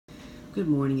Good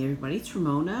morning, everybody. It's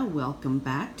Ramona. Welcome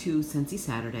back to Scentsy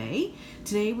Saturday.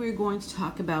 Today we're going to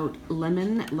talk about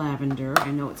lemon lavender.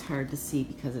 I know it's hard to see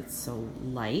because it's so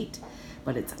light,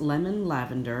 but it's lemon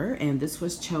lavender, and this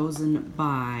was chosen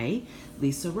by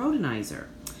Lisa Rodenizer.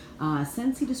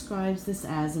 Scentsy describes this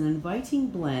as an inviting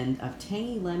blend of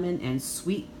tangy lemon and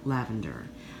sweet lavender.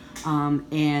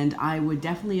 And I would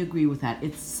definitely agree with that.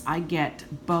 I get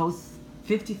both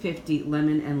 50-50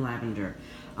 lemon and lavender.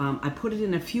 I put it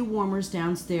in a few warmers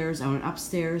downstairs. I went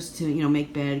upstairs to,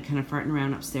 make bed, kind of farting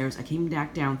around upstairs. I came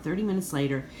back down 30 minutes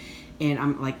later, and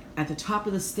I'm like at the top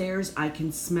of the stairs. I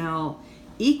can smell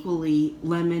equally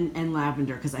lemon and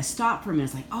lavender because I stopped for a minute.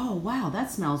 It's like, oh, wow,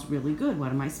 that smells really good. What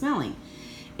am I smelling?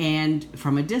 And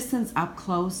from a distance, up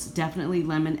close, definitely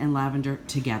lemon and lavender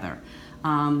together.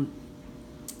 Now,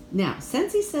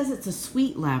 Scentsy says it's a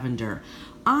sweet lavender.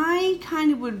 I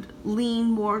kind of would lean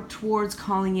more towards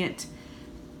calling it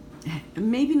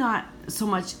maybe not so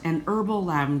much an herbal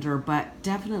lavender, but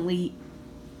definitely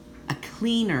a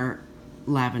cleaner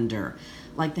lavender.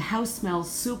 Like the house smells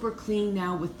super clean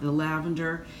now with the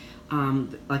lavender.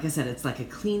 Like I said, it's like a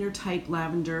cleaner type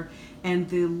lavender. And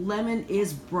the lemon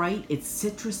is bright, it's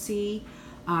citrusy.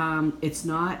 It's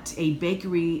not a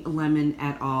bakery lemon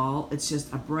at all. It's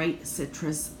just a bright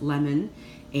citrus lemon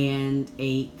and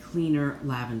a cleaner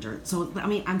lavender. So,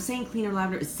 I'm saying cleaner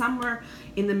lavender is somewhere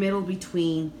in the middle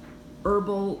between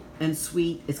herbal and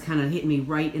sweet. It's kind of hitting me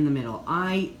right in the middle.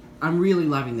 I'm really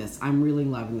loving this. I'm really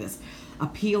loving this.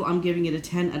 Appeal, I'm giving it a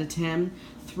 10 out of 10.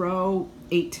 Throw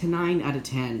 8 to 9 out of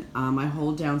 10. My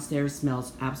whole downstairs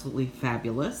smells absolutely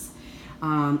fabulous.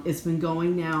 It's been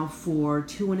going now for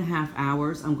 2.5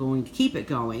 hours. I'm going to keep it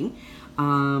going.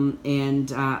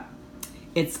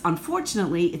 It's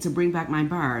unfortunately, it's a bring back my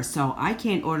bar, so I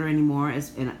can't order anymore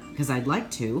because I'd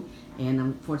like to, and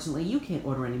unfortunately you can't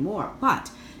order anymore.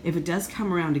 But if it does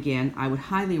come around again, I would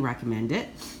highly recommend it.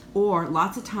 Or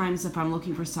lots of times if I'm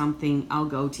looking for something, I'll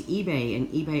go to eBay, and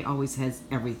eBay always has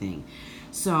everything.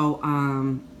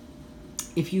 So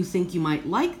if you think you might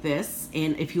like this,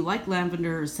 and if you like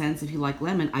lavender scents, if you like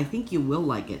lemon, I think you will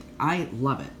like it. I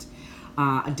love it.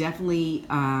 Definitely,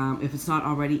 if it's not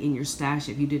already in your stash,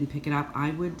 if you didn't pick it up, I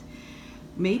would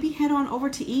maybe head on over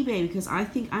to eBay, because I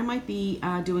think I might be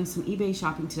doing some eBay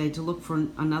shopping today to look for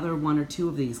another 1 or 2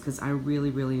 of these, because I really,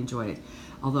 really enjoy it.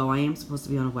 Although I am supposed to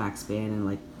be on a wax ban, and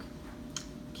like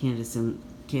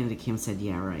Canada Kim said,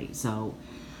 yeah, right. So,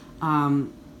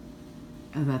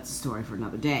 that's a story for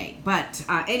another day. But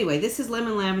anyway, this is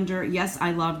lemon lavender. Yes,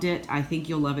 I loved it. I think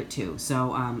you'll love it too.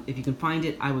 So if you can find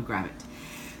it, I would grab it.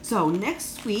 So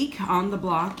next week on the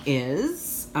block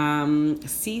is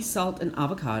sea salt and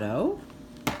avocado,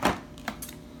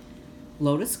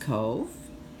 Lotus Cove,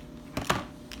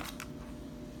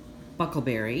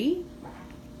 Buckleberry,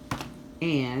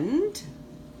 and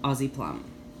Aussie Plum.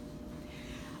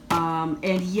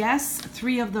 And yes,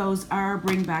 3 of those are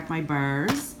bring back my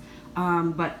bars.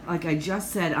 But like I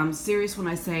just said, I'm serious when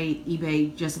I say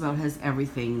eBay just about has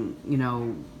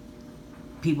everything.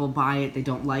 People buy it, they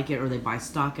don't like it, or they buy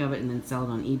stock of it and then sell it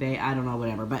on eBay. I don't know,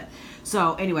 whatever. But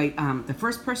so anyway, the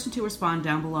first person to respond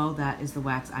down below, that is the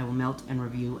wax I will melt and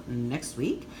review next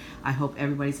week. I hope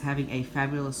everybody's having a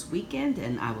fabulous weekend,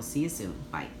 and I will see you soon.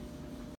 Bye.